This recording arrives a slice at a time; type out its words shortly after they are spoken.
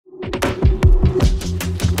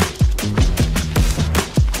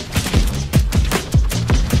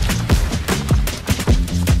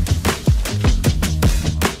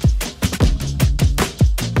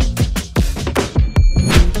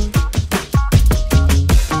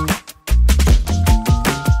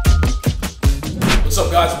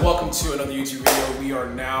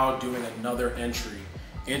another entry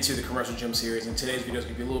into the commercial gym series, and today's video is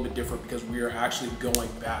going to be a little bit different because we are actually going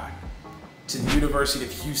back to the University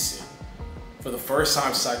of Houston for the first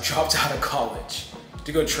time since I dropped out of college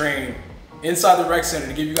to go train inside the rec center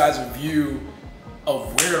to give you guys a view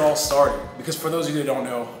of where it all started. Because for those of you that don't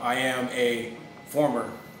know, I am a former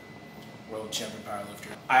world champion powerlifter.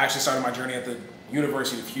 I actually started my journey at the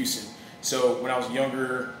University of Houston. So when I was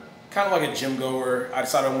younger, kind of like a gym goer, I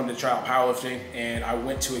decided I wanted to try out powerlifting, and I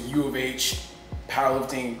went to a U of H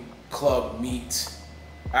powerlifting club meet.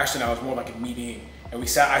 Actually, no, it was more like a meeting. And I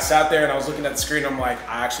sat there and I was looking at the screen and I'm like,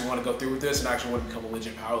 I actually want to go through with this and I actually want to become a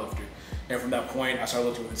legit powerlifter. And from that point, I started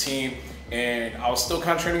looking with the team, and I was still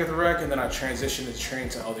kind of training at the rec, and then I transitioned to training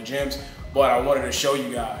to other gyms. But I wanted to show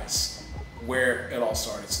you guys where it all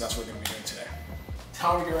started. So that's what we're gonna be doing today.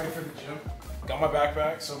 Time to get ready for the gym. Got my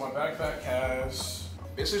backpack. So my backpack has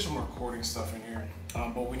basically some recording stuff in here,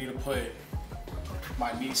 but we need to put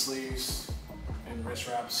my knee sleeves and wrist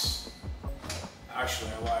wraps.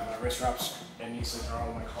 Actually, I lied, my wrist wraps and knee sleeves are all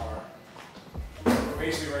in my car. We're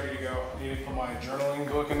basically ready to go. I need to put my journaling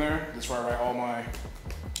book in there. That's where I write all my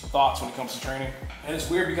thoughts when it comes to training. And it's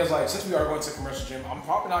weird because like, since we are going to a commercial gym, I'm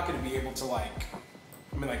probably not gonna be able to like,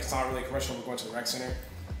 it's not really a commercial, we're going to the rec center.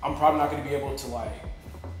 I'm probably not gonna be able to like,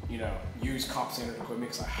 you know, use comp standard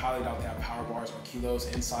equipment because I highly doubt they have power bars or kilos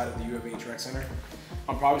inside of the U of H rec center.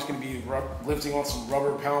 I'm probably just gonna be lifting on some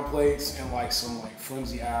rubber pound plates and like some like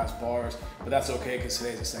flimsy ass bars, but that's okay because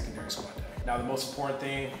today's a secondary squat day. Now the most important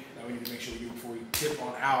thing that we need to make sure we do before we tip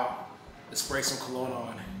on out is spray some cologne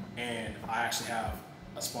on, and I actually have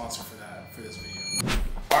a sponsor for that for this video.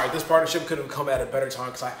 All right, this partnership could have come at a better time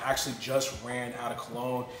because I actually just ran out of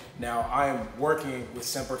cologne. Now I am working with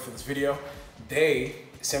SCENTBIRD for this video. They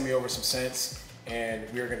sent me over some scents and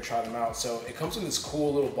we are gonna try them out. So it comes in this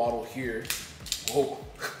cool little bottle here. Whoa.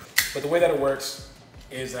 But the way that it works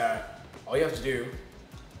is that all you have to do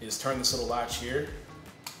is turn this little latch here,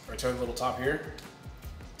 or turn the little top here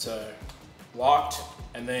to locked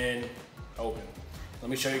and then open. Let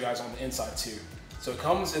me show you guys on the inside too. So it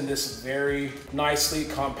comes in this very nicely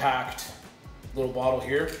compact little bottle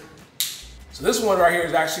here. So this one right here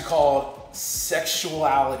is actually called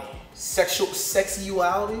SexYOUality.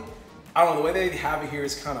 SexYOUality? I don't know, the way they have it here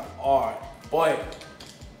is kind of odd, but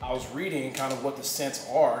I was reading kind of what the scents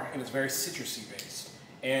are, and it's very citrusy based.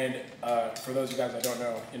 And for those of you guys that don't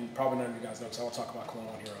know, and probably none of you guys know because I don't talk about cologne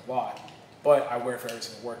on here a lot, but I wear it for every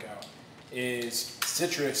single workout, is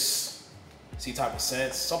citrus type of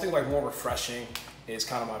scents. Something like more refreshing is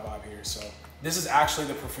kind of my vibe here. So this is actually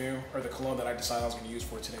the perfume or the cologne that I decided I was going to use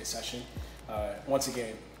for today's session. Once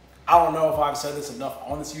again, I don't know if I've said this enough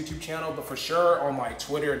on this YouTube channel, but for sure on my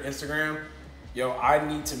Twitter and Instagram, yo, I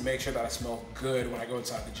need to make sure that I smell good when I go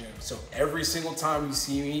inside the gym. So every single time you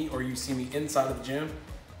see me or you see me inside of the gym,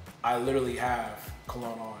 I literally have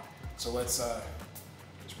cologne on. So let's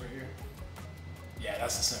spray here. Yeah,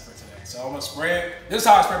 that's the scent for today. So I'm gonna spray it. This is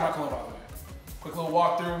how I spray my cologne, by the way. Quick little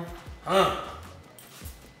walkthrough.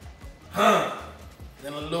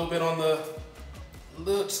 Then a little bit on the,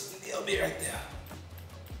 just a little bit right there.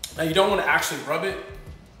 Now you don't want to actually rub it,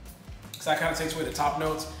 because that kind of takes away the top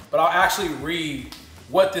notes, but I'll actually read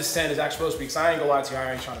what this scent is actually supposed to be, because I ain't gonna lie to you,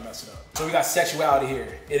 I ain't trying to mess it up. So we got SexYOUality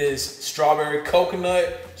here. It is strawberry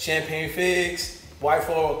coconut, champagne figs, white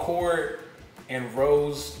floral accord, and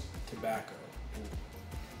rose tobacco. Ooh.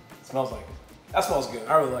 It smells like it. That smells good.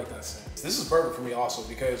 I really like that scent. This is perfect for me also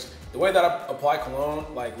because the way that I apply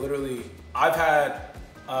cologne, like literally, I've had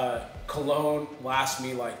cologne last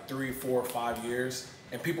me like 3, 4, 5 years.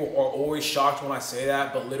 And people are always shocked when I say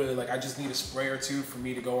that, but literally like I just need a spray or two for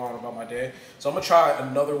me to go on about my day. So I'm gonna try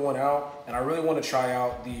another one out, and I really want to try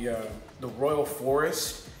out the Royal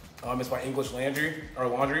Forest. It's by English Laundry.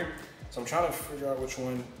 So I'm trying to figure out which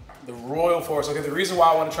one. The Royal Forest. Okay, the reason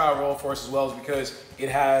why I want to try Royal Forest as well is because it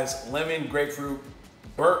has lemon, grapefruit,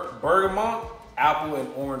 bergamot, apple,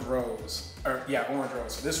 and orange rose. Or yeah, orange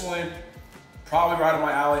rose. So this one probably right in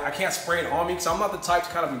my alley. I can't spray it on me because I'm not the type to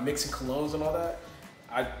kind of be mixing colognes and all that.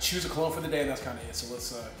 I choose a cologne for the day, and that's kind of it. So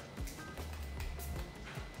let's,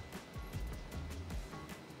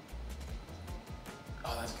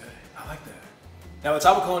 oh, that's good. I like that. Now, the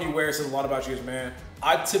type of cologne you wear says a lot about you as a man.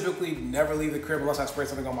 I typically never leave the crib unless I spray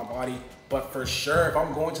something on my body, but for sure, if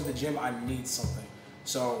I'm going to the gym, I need something.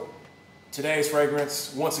 So today's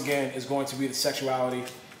fragrance, once again, is going to be the SexYOUality.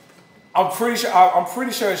 I'm pretty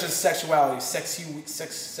sure it's just SexYOUality,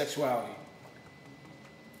 SexYOUality.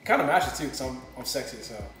 It kind of matches too, because I'm sexy as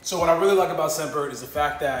hell. So what I really like about SCENTBIRD is the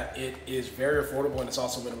fact that it is very affordable and it's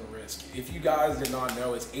also minimum risk. If you guys did not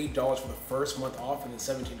know, it's $8 for the first month off and then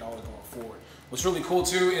 $17 going forward. What's really cool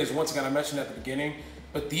too is, once again, I mentioned at the beginning,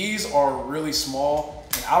 but these are really small.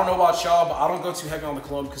 And I don't know about y'all, but I don't go too heavy on the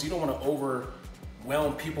cologne because you don't want to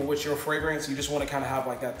overwhelm people with your fragrance. You just want to kind of have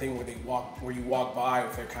like that thing where you walk by,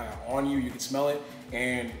 if they're kind of on you, you can smell it.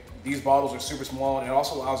 And these bottles are super small, and it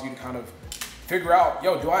also allows you to kind of figure out,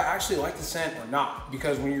 yo, do I actually like the scent or not?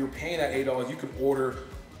 Because when you're paying that $8, you can order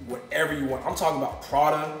whatever you want. I'm talking about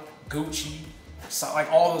Prada, Gucci, like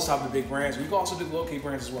all those type of big brands. You can also do low-key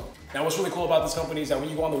brands as well. Now, what's really cool about this company is that when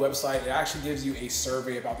you go on the website, it actually gives you a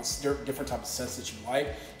survey about the different types of scents that you like.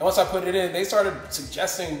 And once I put it in, they started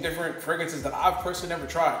suggesting different fragrances that I've personally never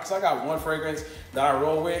tried. Because I got one fragrance that I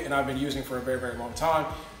roll with and I've been using for a very, very long time.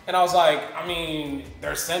 And I was like, I mean,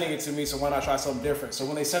 they're sending it to me, so why not try something different? So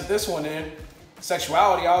when they sent this one in,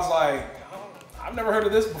 SexYOUality, I was like, I've never heard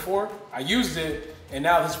of this before. I used it, and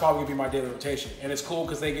now this is probably gonna be my daily rotation. And it's cool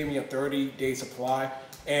because they gave me a 30-day supply,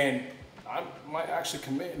 and I might actually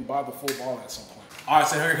commit and buy the full bottle at some point. All right,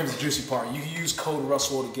 so here comes the juicy part. You can use code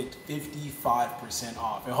Russwole to get 55%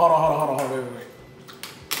 off. And hold on, wait.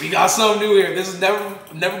 We got something new here. This is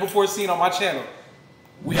never before seen on my channel.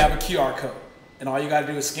 We have a QR code, and all you gotta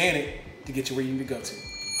do is scan it to get you where you need to go to.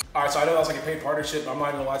 All right, so I know that's like a paid partnership, but I'm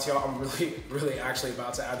not gonna lie to y'all, I'm really actually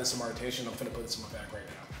about to add this to my rotation. I'm gonna put this in my bag right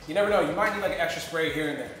now. You never know, you might need like an extra spray here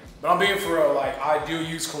and there. But I'm being for real, like I do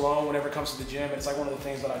use cologne whenever it comes to the gym. It's like one of the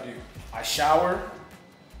things that I do. I shower,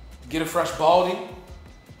 get a fresh baldy,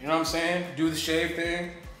 you know what I'm saying? Do the shave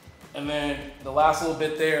thing, and then the last little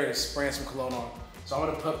bit there is spraying some cologne on. So I'm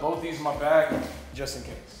gonna put both these in my bag just in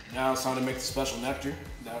case. Now it's time to make the special nectar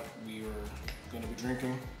that we are gonna be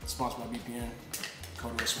drinking. It's sponsored by BPN.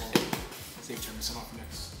 Code Russwole. Save 10% off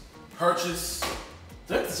next purchase.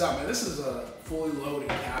 Check this out, man. This is a fully loaded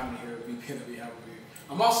cabinet here at BPN that we have over here.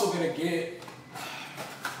 I'm also gonna get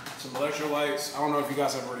some electrolytes. I don't know if you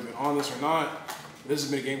guys have already been on this or not, but this has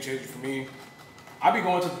been a game changer for me. I be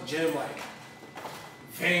going to the gym like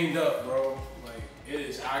veined up, bro. Like it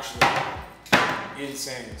is actually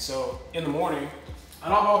insane. So in the morning,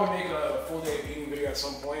 and I'll probably make a full day of eating video at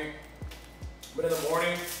some point, but in the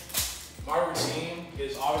morning, my routine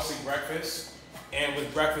is obviously breakfast, and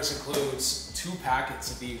with breakfast includes 2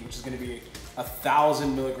 packets of these, which is gonna be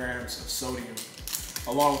 1,000 milligrams of sodium,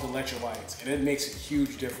 along with electrolytes, and it makes a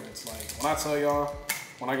huge difference. Like when I tell y'all,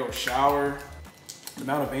 when I go shower, the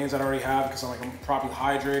amount of veins I already have, because I'm properly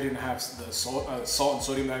hydrated and have the salt and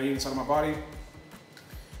sodium that I need inside of my body,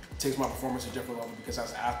 it takes my performance to a different level, because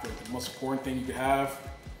as an athlete, the most important thing you could have,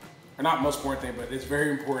 or not most important thing, but it's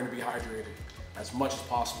very important to be hydrated as much as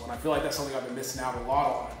possible. And I feel like that's something I've been missing out a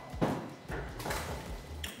lot on,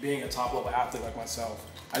 being a top level athlete like myself.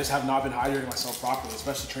 I just have not been hydrating myself properly,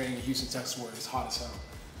 especially training in Houston, Texas, where it's hot as hell.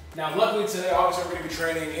 Now, luckily today, obviously we're gonna be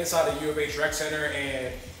training inside the U of H Rec Center,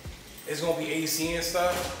 and it's gonna be AC and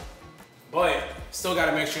stuff, but still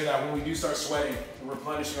gotta make sure that when we do start sweating, we're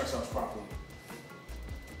replenishing ourselves properly.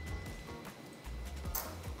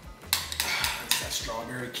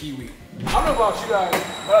 Strawberry kiwi. I don't know about you guys,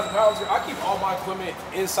 but as a powerlifter, I keep all my equipment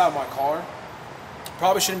inside my car.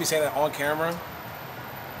 Probably shouldn't be saying that on camera,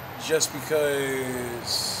 just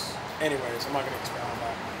because, anyways, I'm not gonna expound on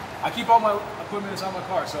that. I keep all my equipment inside my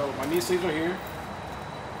car. So my knee sleeves are here.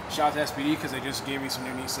 Shout out to SBD, because they just gave me some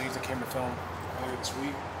new knee sleeves that came to film earlier this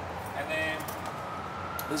week. And then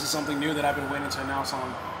this is something new that I've been waiting to announce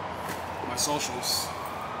on my socials.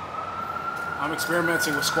 I'm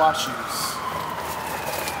experimenting with squat shoes.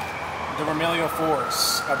 The Vermillion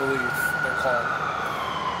Force, I believe they're called.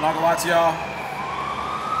 Not gonna lie to y'all,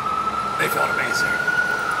 they feel amazing.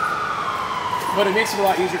 But it makes it a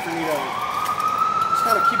lot easier for me to just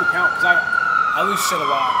kind of keep account, because I lose shit a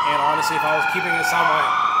lot. And honestly, if I was keeping it inside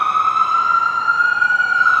my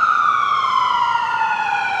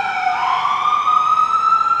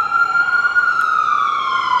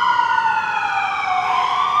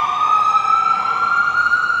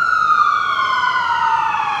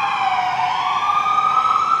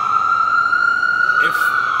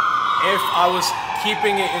I was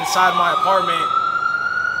keeping it inside my apartment.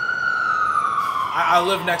 I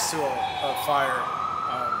live next to a fire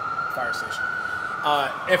station.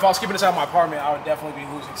 If I was keeping it inside my apartment, I would definitely be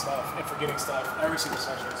losing stuff and forgetting stuff every single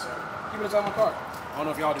session. So keep it inside my car. I don't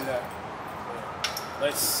know if y'all do that. But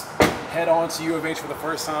let's head on to U of H for the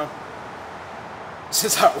first time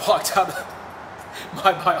since I walked out of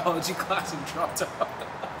my biology class and dropped out.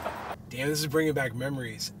 Damn, this is bringing back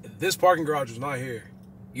memories. This parking garage was not here.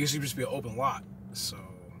 It used to just be an open lot, so.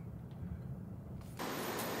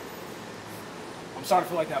 I'm starting to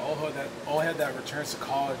feel like that old head that returns to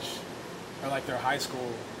college or like their high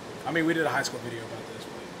school. I mean, we did a high school video about this,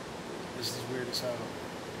 but this is weird as hell.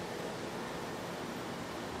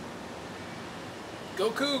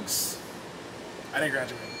 Go Cougs! I didn't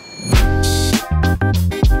graduate.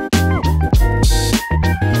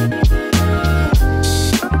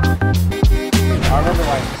 I remember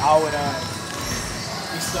like I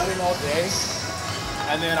would be studying all day,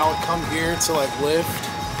 and then I would come here to like lift.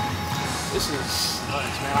 This is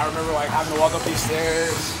nuts, man. I remember like having to walk up these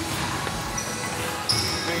stairs.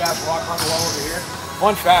 Big ass rock on the wall over here.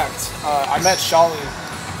 Fun fact, I met Shali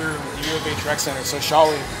through the U of H Rec Center. So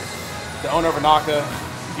Shali, the owner of Anaka,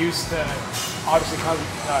 used to obviously come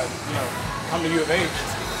to U of H.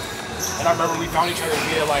 And I remember we found each other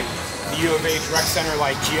via like the U of H Rec Center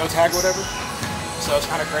like geotag or whatever. So it's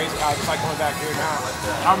kind of crazy how I just like going back here now.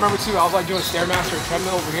 And I remember too, I was like doing a Stairmaster and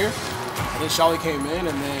treadmill over here. And then Shali came in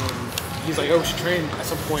and then he's like, oh, we should train at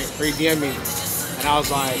some point. Or he DM'd me. And I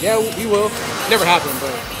was like, yeah, we will. Never happened,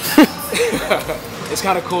 but it's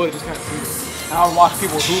kind of cool to just kind of see it. And I would watch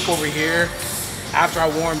people hoop over here after I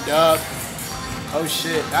warmed up. Oh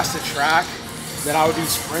shit, that's the track that I would do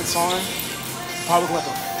sprints on. Probably like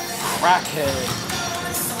a crackhead.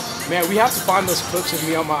 Man, we have to find those clips of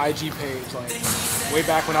me on my IG page, like way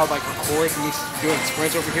back when I would like record me doing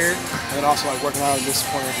sprints over here, and then also like working out in this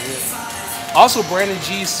corner over here. Also Brandon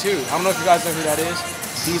G's too. I don't know if you guys know who that is.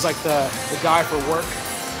 He's like the guy for work.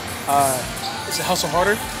 Is it Hustle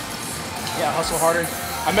Harder? Yeah, Hustle Harder.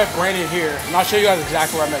 I met Brandon here, and I'll show you guys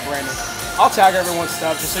exactly where I met Brandon. I'll tag everyone's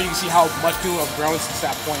stuff just so you can see how much people have grown since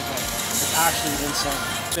that point, but it's actually insane.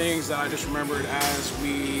 Things that I just remembered as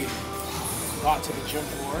we got to the gym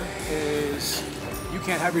floor is you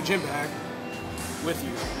can't have your gym bag with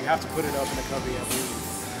you. You have to put it up in the cubby, I believe.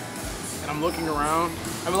 And I'm looking around.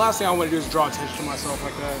 I mean, the last thing I want to do is draw attention to myself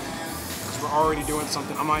like that. Because we're already doing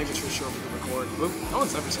something. I'm not even too sure if we can record. No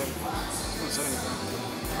one's ever said anything. No one said anything.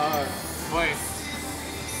 But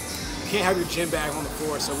you can't have your gym bag on the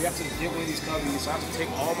floor, so we have to get one of these cubbies. So I have to take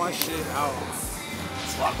all my shit out.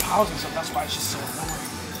 It's a lot of piles and stuff. That's why it's just so annoying.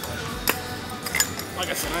 Like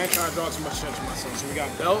I said, I ain't trying to draw too much attention to myself. So we got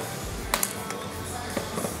belt,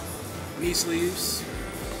 knee sleeves.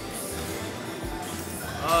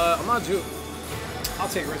 I'm not doing. I'll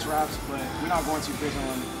take wrist wraps, but we're not going too big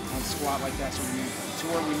on squat like that. So we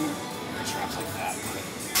need wrist wraps like that.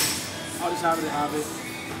 I'll just have it to have it.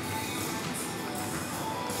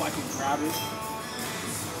 If I can grab it.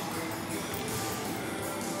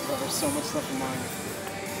 But there's so much stuff in mine.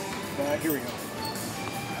 But here we go.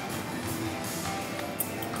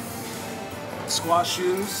 Squat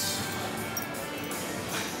shoes.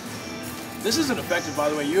 This isn't effective, by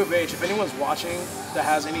the way. U of H, if anyone's watching that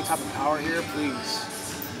has any type of power here, please,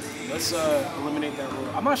 let's eliminate that rule.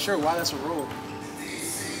 I'm not sure why that's a rule.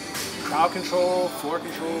 Crowd control, floor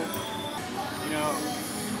control, you know.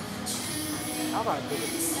 How about I do it?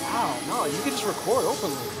 Wow, no, you can just record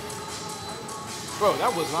openly. Bro,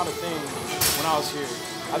 that was not a thing when I was here.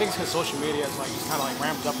 I think it's because social media is like just kind of like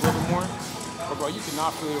ramped up a little bit more. But bro, you could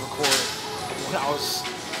not really record when I was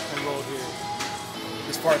enrolled here.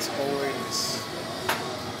 This part's always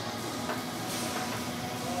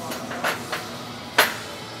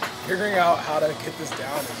figuring out how to get this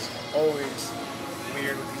down is always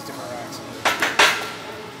weird with these different racks.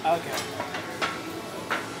 Okay.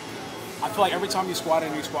 I feel like every time you squat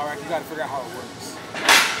in a new squat rack, you gotta figure out how it works.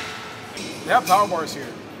 They have power bars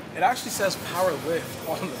here. It actually says power lift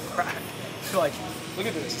on the rack. Like, look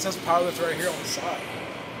at this. It says power lift right here on the side.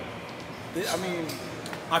 I mean,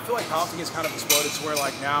 I feel like powerlifting has kind of exploded to where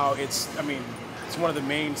like now it's one of the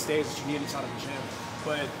mainstays that you need inside of the gym.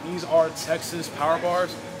 But these are Texas power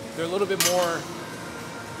bars. They're a little bit more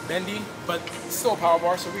bendy, but still a power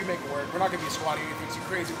bar, so we make it work. We're not gonna be squatting anything too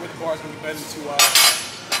crazy where the bar is gonna be bending too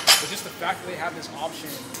but just the fact that they have this option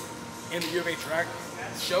in the U of H track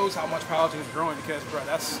shows how much powerlifting is growing because, bro,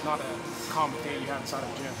 that's not a common thing you have inside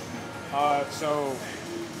of the gym. So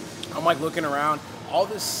I'm like looking around. All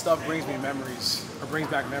this stuff brings me memories, or brings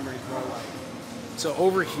back memories, bro. Like, so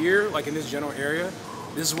over here, like in this general area,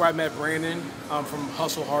 this is where I met Brandon from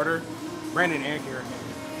Hustle Harder. Brandon and Garrett.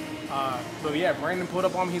 But yeah, Brandon pulled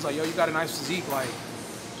up on me. He's like, yo, you got a nice physique. Like,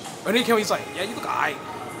 when he came, he's like, yeah, you look aight.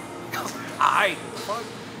 I was like, aight, fuck.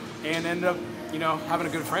 And ended up, you know, having a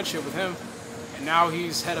good friendship with him. And now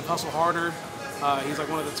he's head of Hustle Harder. He's like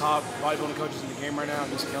one of the top bodybuilding coaches in the game right now,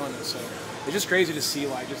 and he's killing it. So it's just crazy to see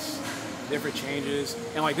like just different changes.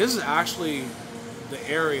 And like this is actually the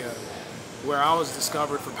area where I was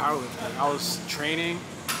discovered for powerlifting. I was training,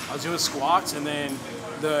 I was doing squats, and then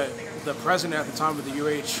the president at the time of the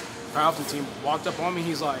UH powerlifting team walked up on me.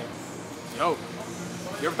 He's like, yo,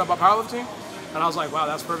 you ever thought about powerlifting? And I was like, wow,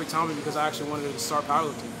 that's perfect timing because I actually wanted to start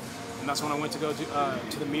powerlifting. And that's when I went to go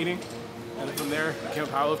to the meeting. And then from there, I became a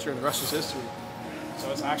powerlifter and the rest was history.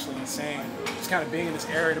 So it's actually insane. Just kind of being in this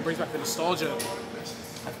area, it brings back the nostalgia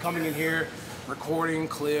of coming in here, recording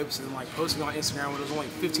clips, and like posting on Instagram when it was only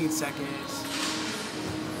 15 seconds.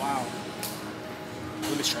 Wow.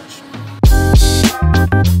 Let me stretch.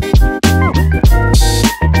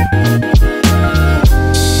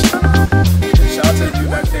 Shout out to the dude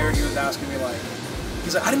back there. He was asking me like,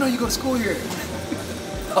 he's like, I didn't know you go to school here.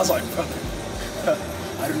 I was like, brother,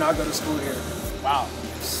 I do not go to school here. Wow.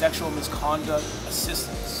 Sexual misconduct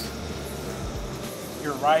assistance.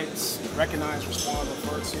 Your rights, recognize, respond,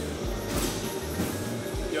 refer to.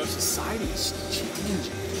 Yo, society is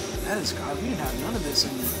changing. That is God. We didn't have none of this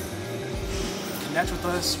in connect with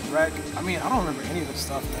us, rec. I mean, I don't remember any of this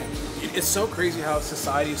stuff, man. It's so crazy how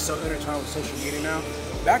society is so intertwined with social media now.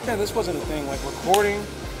 Back then, this wasn't a thing. Like, recording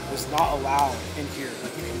was not allowed in here.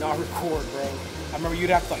 Like, you could not record, bro. I remember you'd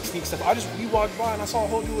have to like sneak stuff. We walked by and I saw a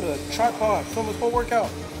whole dude with a tripod filming his whole workout.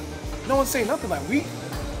 No one's saying nothing. Like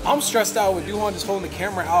I'm stressed out with Duhan just holding the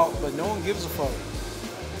camera out, but no one gives a fuck.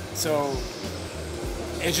 So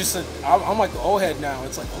it's just I'm like the old head now.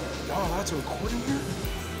 It's like, oh, y'all allowed to record in here?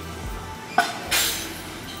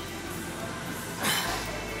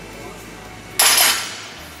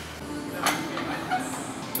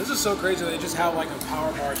 This is so crazy. They just have like a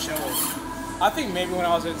power bar challenge. I think maybe when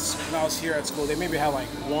I was here at school, they maybe had like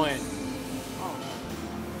one.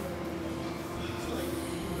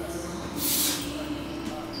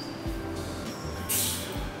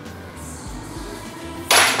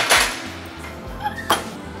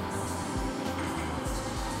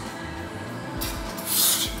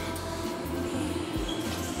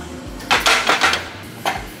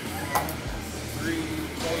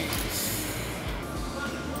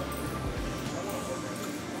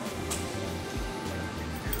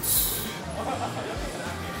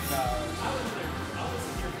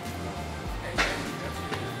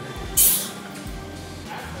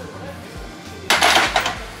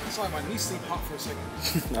 Like my knee sleep popped for a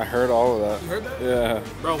second. I heard all of that. You heard that? Yeah.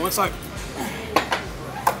 Bro, once I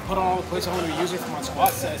put on all the plates I'm going to be using for my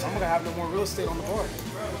squat sets, I'm going to have no more real estate on the board.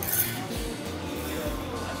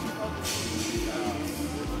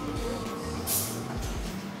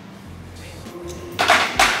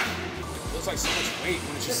 Looks like so much weight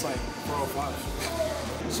when it's just like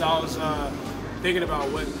 405. So I was thinking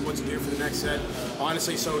about what to do for the next set.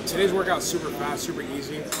 Honestly, so today's workout's super fast, super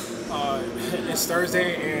easy. It's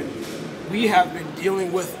Thursday and we have been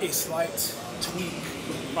dealing with a slight tweak.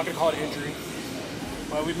 I'm not gonna call it injury,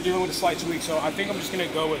 but we've been dealing with a slight tweak. So I think I'm just gonna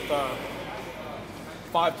go with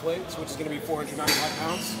 5 plates, which is gonna be 495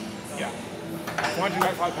 pounds. Yeah,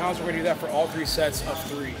 495 pounds. We're gonna do that for all 3 sets of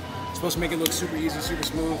 3. It's supposed to make it look super easy, super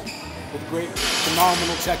smooth, with great,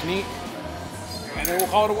 phenomenal technique. And then we'll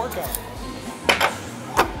call it a workout.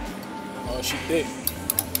 Oh, she thick.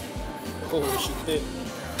 Oh, she thick.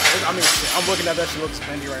 I mean, I'm looking at that, she looks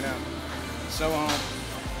bendy right now. So,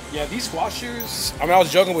 yeah, these squat shoes, I mean, I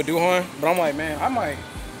was joking with Duhan, but I'm like, man, I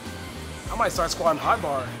might start squatting high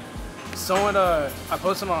bar. Someone, I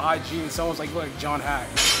posted on IG and someone was like, you look like John Hack.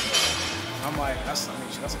 I'm like, that's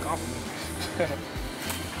a compliment.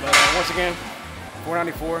 But once again,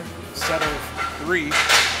 494, set of 3.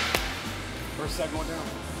 First set going down.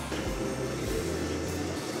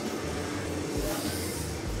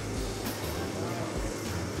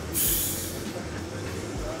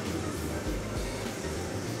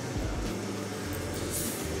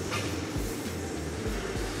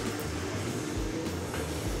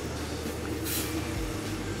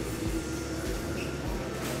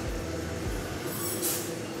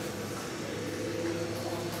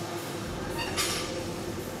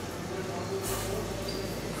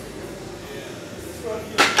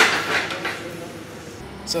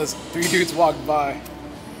 So 3 dudes walked by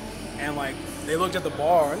and like they looked at the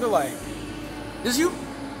bar and they're like, "This you?"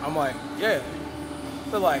 I'm like, "Yeah."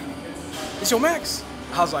 They're like, "It's your max?"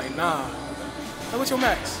 I was like, "Nah." Like, what's your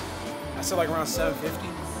max? I said like around 750.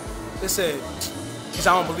 They said, "Cause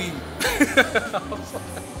I don't believe you."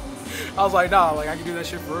 I was like, "Nah, like I can do that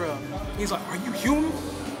shit for real." He's like, "Are you human?"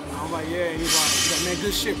 I was like, "Yeah." And he's like, "Man,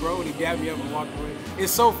 good shit, bro." And he dabbed me up and walked away.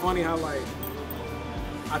 It's so funny how like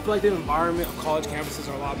I feel like the environment of college campuses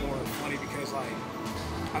are a lot more funny because like,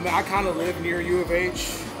 I mean, I kind of live near U of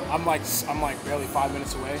H. I'm like barely 5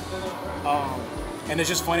 minutes away. And it's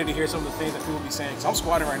just funny to hear some of the things that people be saying. Cause I'm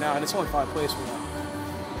squatting right now and it's only 5 places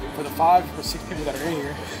for the 5 or 6 people that are in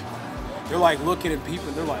here. They're like looking at people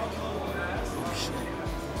and they're like, oh shit.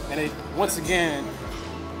 And it, once again,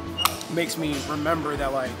 makes me remember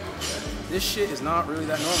that like this shit is not really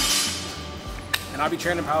that normal. And I be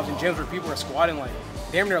training powerlifting gyms where people are squatting like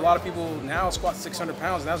damn near a lot of people now squat 600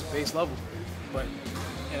 pounds, and that's base level. But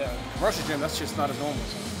in a commercial gym, that's just not as normal.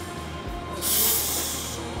 So.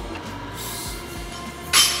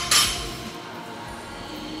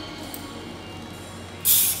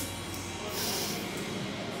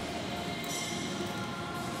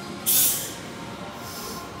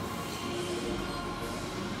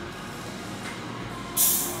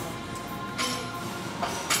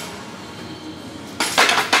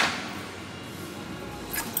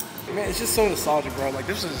 Man, it's just so nostalgic, bro. Like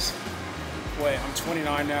this is, wait, I'm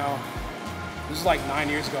 29 now. This is like 9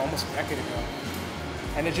 years ago, almost a decade ago.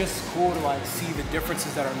 And it's just cool to like see the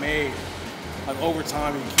differences that are made like over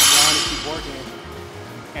time, and you keep grinding, keep working.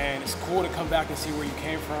 And it's cool to come back and see where you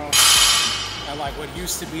came from and like what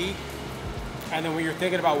used to be. And then when you're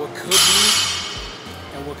thinking about what could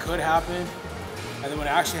be and what could happen, and then when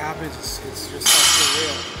it actually happens, it's just so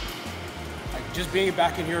surreal. Like just being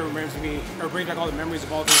back in here reminds me, or brings back all the memories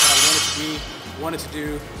of all the things that I wanted to be, wanted to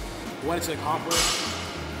do, wanted to accomplish.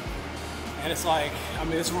 And it's like, I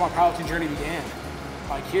mean, this is where my powerlifting journey began.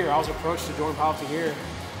 Like here, I was approached to join powerlifting here,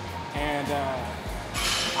 and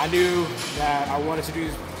I knew that I wanted to do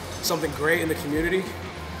something great in the community,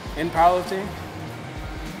 in powerlifting.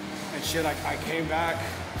 And shit, I came back.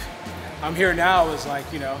 I'm here now as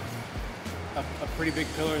like, you know, a pretty big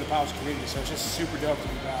pillar in the powerlifting community, so it's just super dope to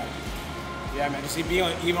be back. Yeah, man, just being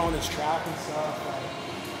like, even on this track and stuff.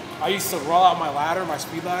 Like, I used to roll out my ladder, my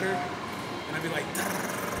speed ladder, and I'd be like,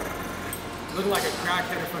 looking like a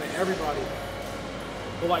crackhead in front of everybody.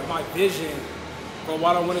 But like my vision for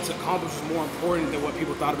what I wanted to accomplish was more important than what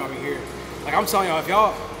people thought about me here. Like I'm telling y'all, if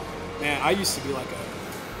y'all, man, I used to be like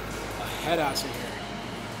a head ass in here,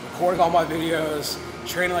 recording all my videos,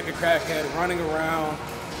 training like a crackhead, running around,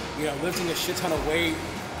 you know, lifting a shit ton of weight,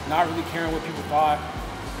 not really caring what people thought.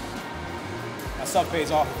 That stuff pays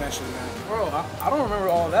off eventually, man. Bro, I don't remember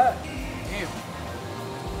all of that. Damn.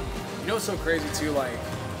 You know what's so crazy too? Like,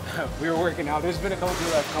 we were working out. There's been a couple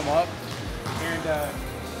people that have come up, and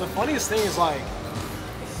the funniest thing is like,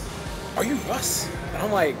 "Are you Russ?" And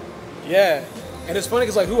I'm like, "Yeah." And it's funny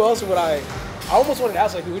because like, who else would I almost wanted to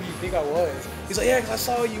ask like, who do you think I was? He's like, "Yeah, because I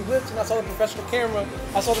saw you lift, and I saw the professional camera.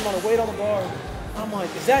 I saw them on the weight on the bar." I'm like,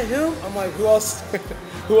 "Is that him?" I'm like, "Who else?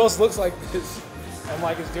 Who else looks like this?" And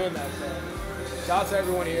like, is doing that. So. Shout out to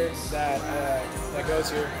everyone here that goes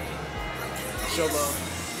here. Show love.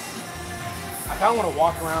 I kind of want to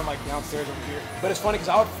walk around like downstairs over here, but it's funny because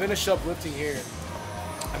I would finish up lifting here,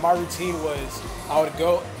 and my routine was I would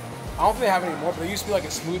go. I don't think they have it anymore, but there used to be like a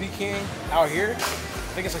Smoothie King out here.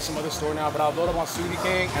 I think it's like some other store now, but I would load up on Smoothie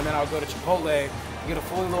King, and then I would go to Chipotle and get a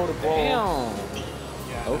fully loaded bowl. Damn.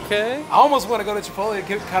 Yeah. Okay. I almost want to go to Chipotle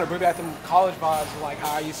and kind of bring back them college vibes of like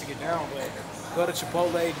how I used to get down, but. Go to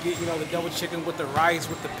Chipotle, get, you know, the double chicken with the rice,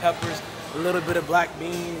 with the peppers, a little bit of black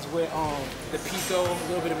beans with the pico, a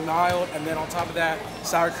little bit of mild, and then on top of that,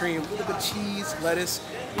 sour cream, a little bit of cheese, lettuce,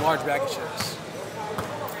 large bag of chips.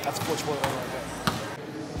 That's a full Chipotle right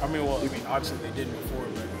there. I mean, well, obviously they didn't before,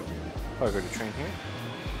 but. Oh, I go to train here?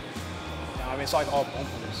 No, I mean, it's like all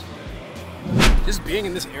bumpers. Just being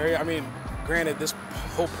in this area, I mean, granted, this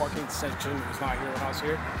whole parking section was not here when I was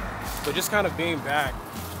here, but just kind of being back,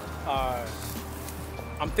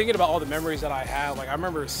 I'm thinking about all the memories that I had. Like I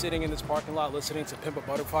remember sitting in this parking lot listening to Pimp a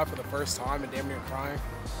Butterfly for the first time and damn near crying,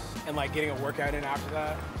 and like getting a workout in after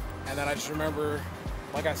that. And then I just remember,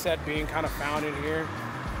 like I said, being kind of found in here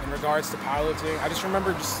in regards to powerlifting. I just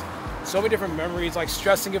remember just so many different memories, like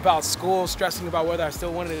stressing about school, stressing about whether I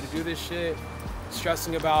still wanted to do this shit,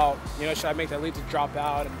 stressing about, you know, should I make that leap to drop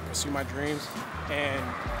out and pursue my dreams? And,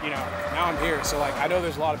 you know, now I'm here. So like, I know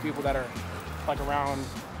there's a lot of people that are like around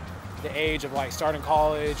the age of like starting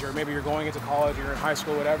college, or maybe you're going into college or you're in high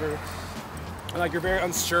school, whatever. And like you're very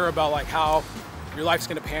unsure about like how your life's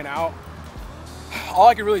gonna pan out. All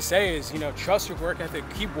I can really say is, you know, trust your work ethic,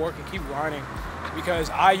 keep working, keep grinding. Because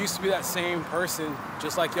I used to be that same person,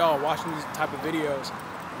 just like y'all, watching these type of videos,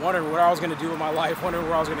 wondering what I was gonna do with my life, wondering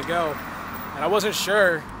where I was gonna go. And I wasn't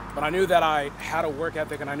sure, but I knew that I had a work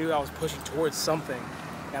ethic and I knew that I was pushing towards something.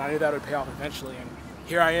 And I knew that would pay off eventually. And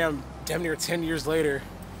here I am, damn near 10 years later,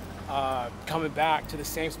 coming back to the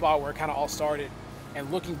same spot where it kind of all started, and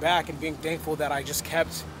looking back and being thankful that I just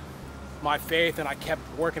kept my faith and I kept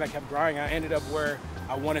working, I kept grinding. I ended up where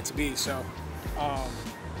I wanted to be. So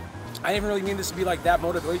I didn't really mean this to be like that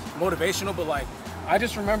motivational, but like I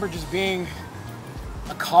just remember just being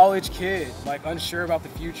a college kid, like unsure about the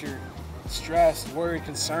future, stressed, worried,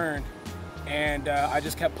 concerned, and I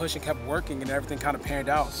just kept pushing, kept working, and everything kind of panned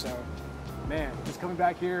out. So man, just coming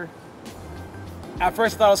back here, at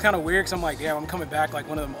first I thought it was kind of weird because I'm like, damn, I'm coming back like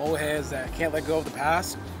one of them old heads that can't let go of the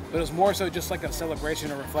past. But it was more so just like a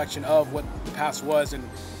celebration or reflection of what the past was and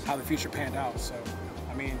how the future panned out. So,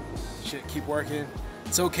 I mean, shit, keep working.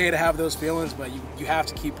 It's okay to have those feelings, but you have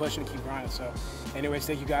to keep pushing and keep grinding. So anyways,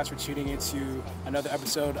 thank you guys for tuning into another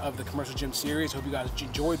episode of the Commercial Gym series. Hope you guys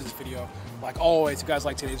enjoyed this video. Like always, if you guys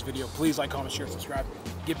like today's video, please like, comment, share, subscribe.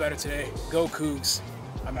 Get better today. Go Cougs.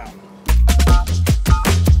 I'm out.